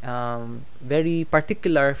very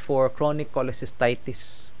particular for chronic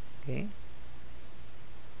cholecystitis. Okay.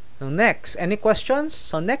 So next, any questions?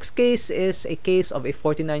 So next case is a case of a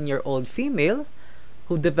 49-year-old female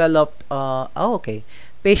who developed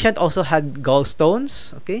patient also had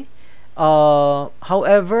gallstones. Okay.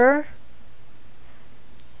 However,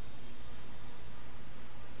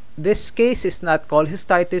 this case is not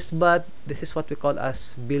cholecystitis, but this is what we call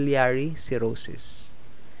as biliary cirrhosis.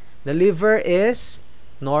 The liver is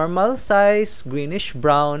normal size, greenish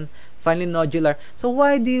brown, finely nodular. So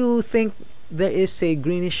why do you think there is a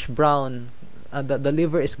greenish brown? The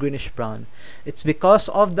liver is greenish brown. It's because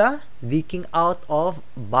of the leaking out of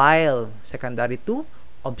bile secondary to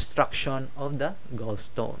obstruction of the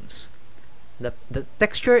gallstones. The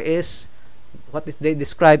texture is what they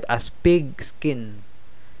describe as pig skin.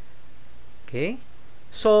 Okay,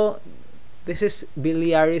 so this is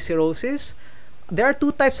biliary cirrhosis. There are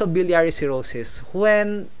two types of biliary cirrhosis.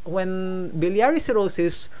 When biliary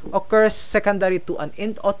cirrhosis occurs secondary to an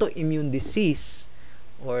autoimmune disease,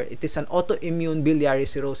 or it is an autoimmune biliary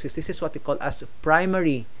cirrhosis, this is what we call as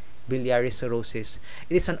primary biliary cirrhosis.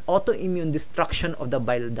 It is an autoimmune destruction of the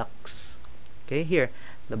bile ducts. Okay, here,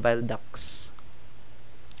 the bile ducts.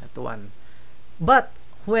 That one. But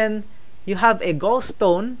when you have a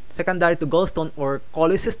gallstone, secondary to gallstone, or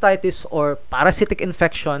cholecystitis or parasitic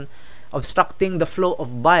infection obstructing the flow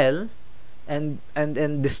of bile and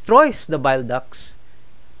destroys the bile ducts,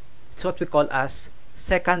 it's what we call as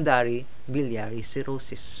secondary biliary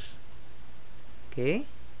cirrhosis. Okay?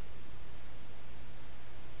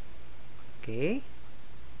 Okay?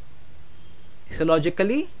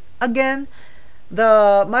 Histologically, again,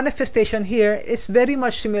 the manifestation here is very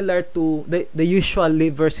much similar to the usual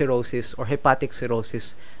liver cirrhosis or hepatic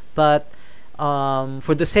cirrhosis. But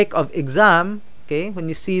for the sake of exam, okay, when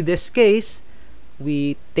you see this case,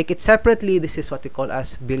 we take it separately. This is what we call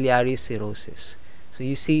as biliary cirrhosis. So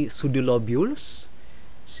you see pseudolobules.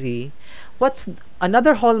 See, what's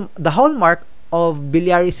another the hallmark of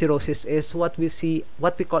biliary cirrhosis is what we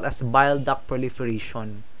call as bile duct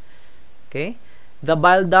proliferation. Okay, the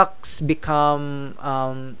bile ducts become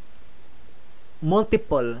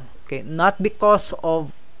multiple. Okay, not because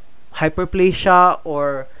of hyperplasia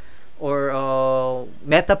or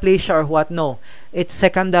metaplasia or what. No, it's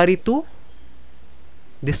secondary to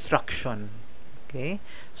destruction. Okay,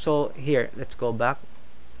 so here, let's go back.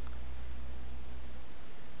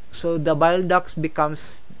 So the bile ducts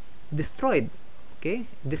becomes destroyed. Okay,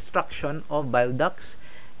 destruction of bile ducts.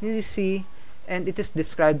 You see, and it is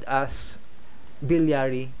described as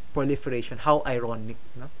biliary proliferation. How ironic,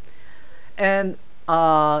 no? And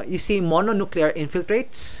you see mononuclear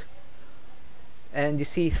infiltrates, and you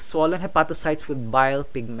see swollen hepatocytes with bile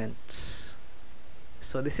pigments.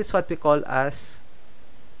 So this is what we call as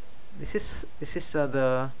this is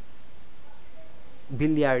the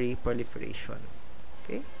biliary proliferation.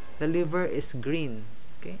 Okay, the liver is green,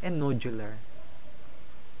 okay, and nodular.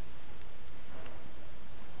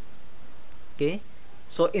 Okay,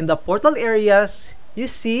 so in the portal areas, you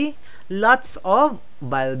see lots of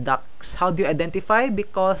bile ducts. How do you identify?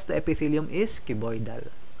 Because the epithelium is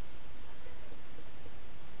cuboidal.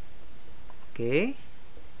 Okay,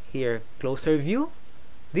 here, closer view.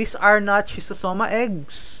 These are not schistosoma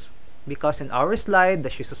eggs because in our slide,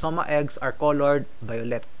 the schistosoma eggs are colored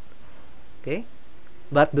violet. Okay,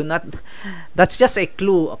 but do not, that's just a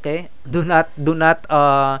clue. Okay, do not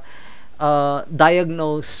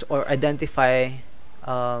diagnose or identify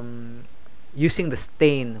using the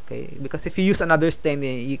stain. Okay, because if you use another stain,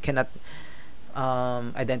 you cannot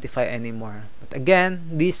identify anymore. But again,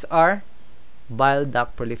 these are bile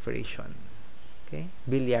duct proliferation. Okay,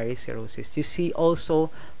 biliary cirrhosis. You see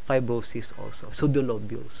also fibrosis, also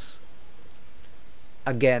pseudolobules.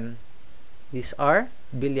 Again, these are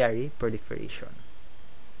biliary proliferation.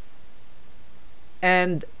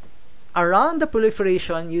 And around the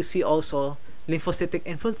proliferation, you see also lymphocytic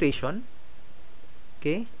infiltration.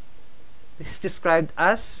 Okay, this is described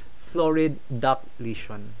as florid duct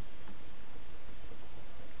lesion.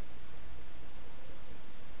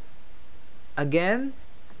 Again,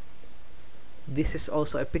 this is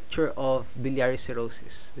also a picture of biliary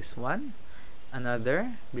cirrhosis. This one,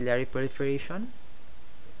 another biliary proliferation.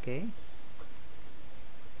 Okay.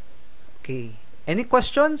 Okay. Any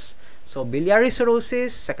questions? So biliary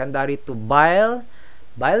cirrhosis, secondary to bile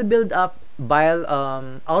buildup, bile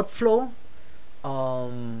outflow.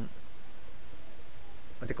 What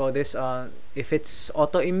do you call this? If it's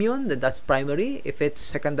autoimmune, then that's primary. If it's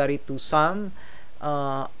secondary to some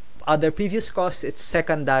other previous cause, it's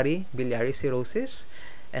secondary biliary cirrhosis.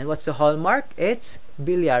 And what's the hallmark? It's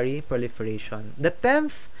biliary proliferation. The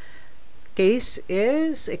 10th case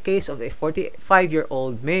is a case of a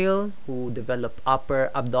 45-year-old male who developed upper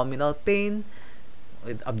abdominal pain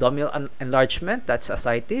with abdominal enlargement, that's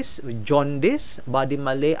ascites, with jaundice, body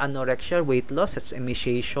malaise, anorexia, weight loss, that's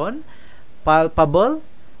emaciation, palpable,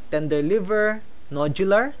 tender liver,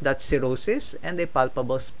 nodular, that's cirrhosis, and a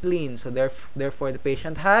palpable spleen. So therefore the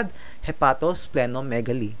patient had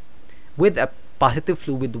hepatosplenomegaly with a positive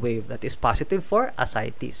fluid wave, that is positive for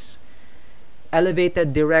ascites.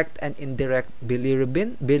 Elevated direct and indirect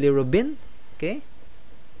bilirubin, okay,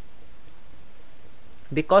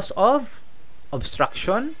 because of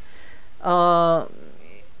obstruction. There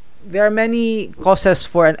are many causes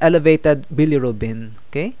for an elevated bilirubin.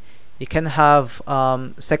 Okay, you can have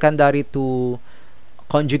secondary to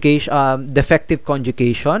conjugation, defective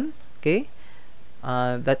conjugation. Okay,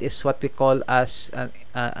 that is what we call as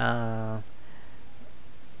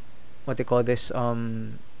what they call this.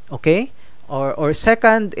 Okay, or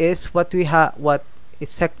second is what we have. What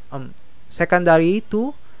is secondary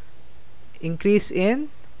to increase in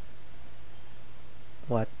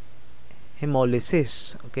what?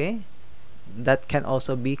 Hemolysis. Okay, that can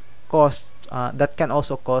also be caused. That can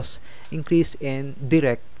also cause increase in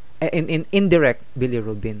indirect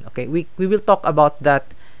bilirubin. Okay, we will talk about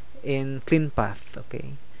that in ClinPath.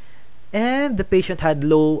 Okay, and the patient had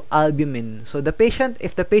low albumin. So the patient,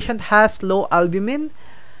 if the patient has low albumin,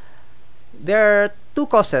 there are two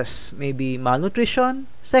causes, maybe malnutrition.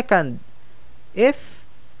 Second, if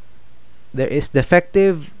there is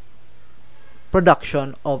defective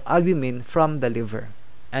production of albumin from the liver,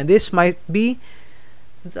 and this might be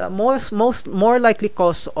the more likely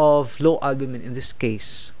cause of low albumin in this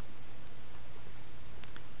case.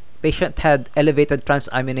 Patient had elevated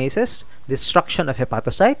transaminases, destruction of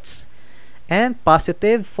hepatocytes, and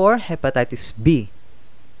positive for hepatitis B.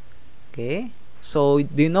 Okay, so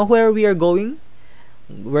do you know where we are going?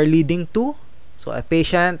 We're leading to, so a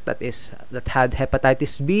patient that had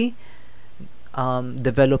hepatitis B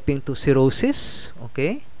developing to cirrhosis.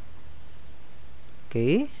 Okay,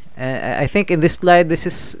 I think in this slide, this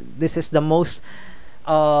is the most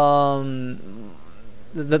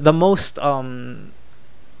the most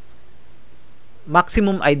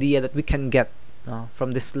maximum idea that we can get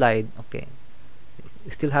from this slide. Okay,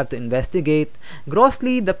 we still have to investigate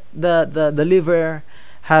grossly. The liver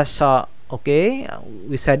has okay,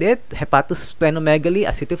 we said it, hepatosplenomegaly,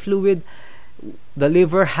 ascitic fluid. The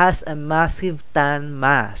liver has a massive tan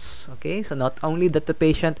mass. Okay, so not only that the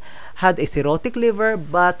patient had a cirrhotic liver,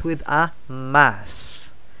 but with a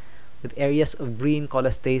mass, with areas of green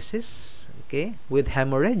cholestasis. Okay, with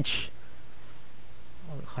hemorrhage.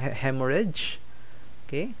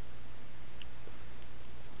 Okay,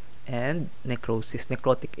 and necrosis,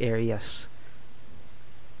 necrotic areas.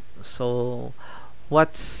 So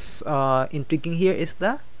what's intriguing here is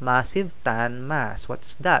the massive tan mass.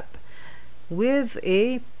 What's that? With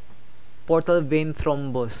a portal vein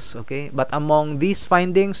thrombus. Okay, but among these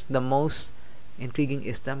findings, the most intriguing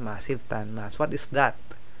is the massive tan mass. What is that?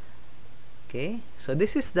 Okay, so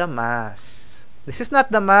this is the mass. This is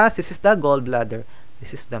not the mass, this is the gallbladder.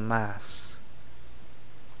 This is the mass.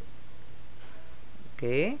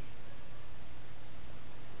 Okay.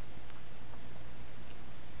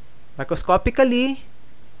 Microscopically,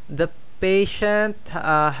 the patient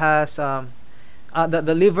has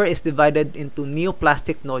the liver is divided into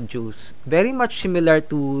neoplastic nodules, very much similar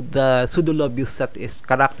to the pseudolobules that is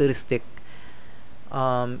characteristic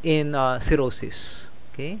in cirrhosis.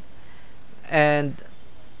 Okay, and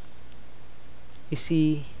you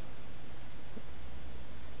see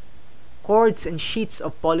cords and sheets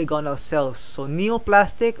of polygonal cells. So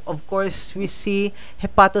neoplastic, of course, we see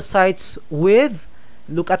hepatocytes with,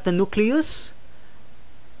 look at the nucleus,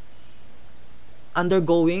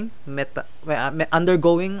 undergoing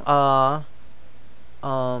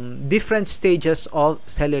different stages of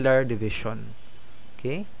cellular division.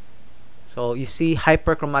 Okay, so you see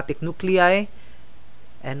hyperchromatic nuclei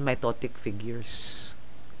and mitotic figures.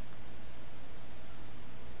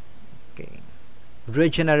 Okay,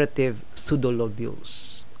 regenerative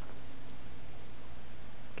pseudolobules.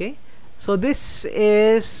 Okay, so this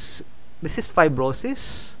is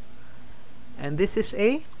fibrosis, and this is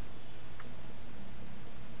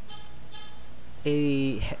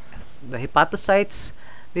the hepatocytes.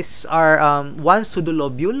 These are one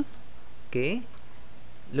pseudolobule. Okay,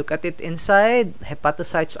 look at it inside.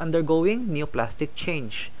 Hepatocytes undergoing neoplastic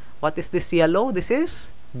change. What is this yellow? This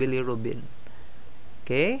is bilirubin.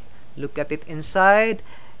 Okay, look at it inside.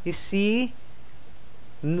 You see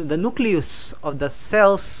the nucleus of the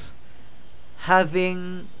cells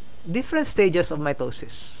having different stages of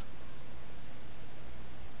mitosis.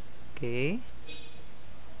 Okay,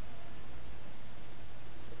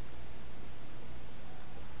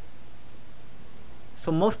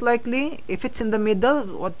 so most likely, if it's in the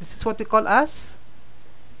middle, this is what we call as,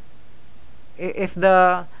 if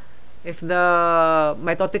the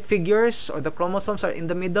mitotic figures or the chromosomes are in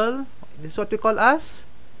the middle, this is what we call as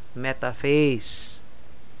metaphase.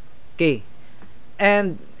 Okay,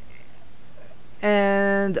 and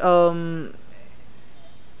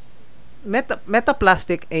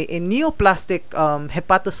metaplastic, a neoplastic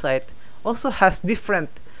hepatocyte also has different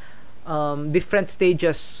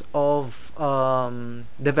stages of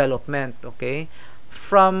development. Okay,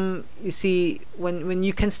 from, you see, when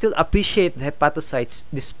you can still appreciate the hepatocytes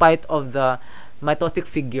despite of the mitotic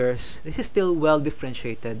figures, this is still well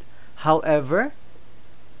differentiated. However,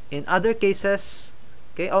 in other cases,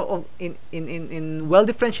 okay, in well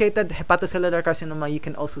differentiated hepatocellular carcinoma, you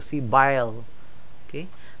can also see bile. Okay,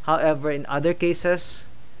 however, in other cases,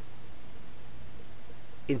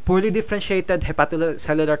 in poorly differentiated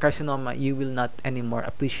hepatocellular carcinoma, you will not anymore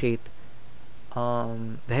appreciate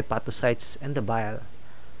the hepatocytes and the bile.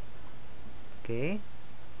 Okay,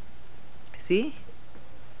 see,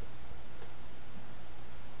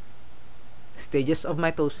 stages of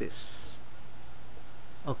mitosis.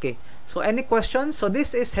 Okay, so any questions? So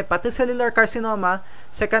this is hepatocellular carcinoma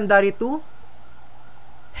secondary to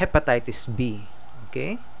hepatitis B.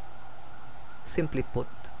 Okay, simply put.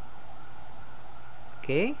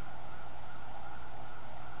 Okay,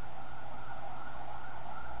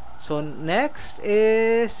 so next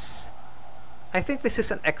is, I think this is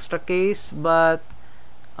an extra case, but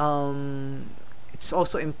it's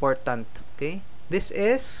also important. Okay, this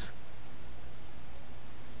is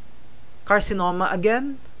carcinoma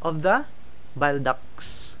again of the bile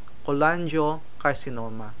ducts,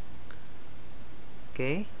 cholangiocarcinoma.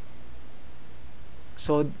 Okay,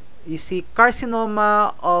 so you see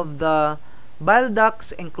carcinoma of the bile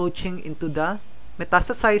ducts encroaching into the,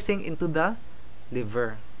 metastasizing into the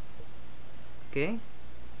liver. Okay,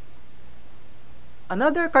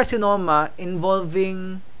 another carcinoma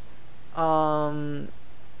involving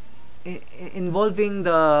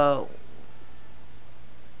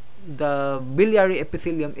the biliary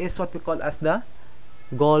epithelium is what we call as the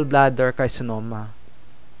gallbladder carcinoma.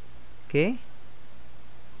 Okay,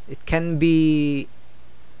 it can be,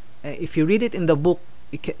 if you read it in the book,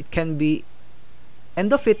 it can be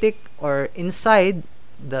endophytic or inside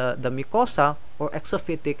the mucosa, or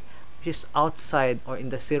exophytic, which is outside or in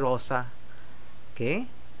the serosa. Okay,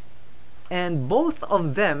 and both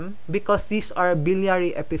of them, because these are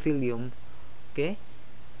biliary epithelium, okay,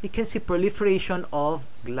 you can see proliferation of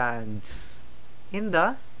glands in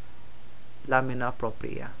the lamina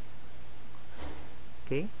propria.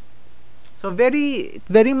 Okay, so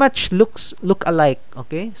very much look alike.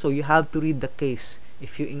 Okay, so you have to read the case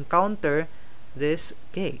if you encounter this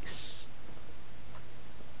case.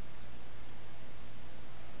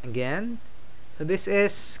 Again, so this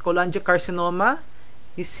is cholangiocarcinoma.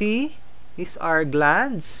 You see, these are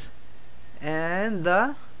glands, and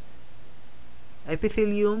the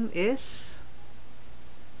epithelium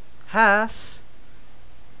has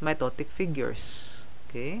mitotic figures.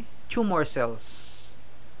 Okay, tumor cells.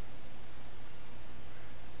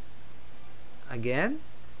 Again,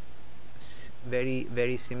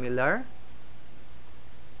 very similar.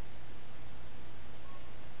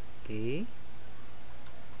 Okay,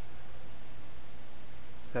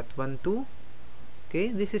 that one too. Okay,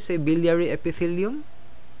 this is a biliary epithelium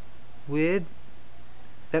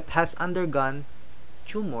that has undergone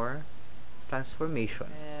tumor transformation.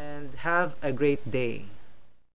 And have a great day.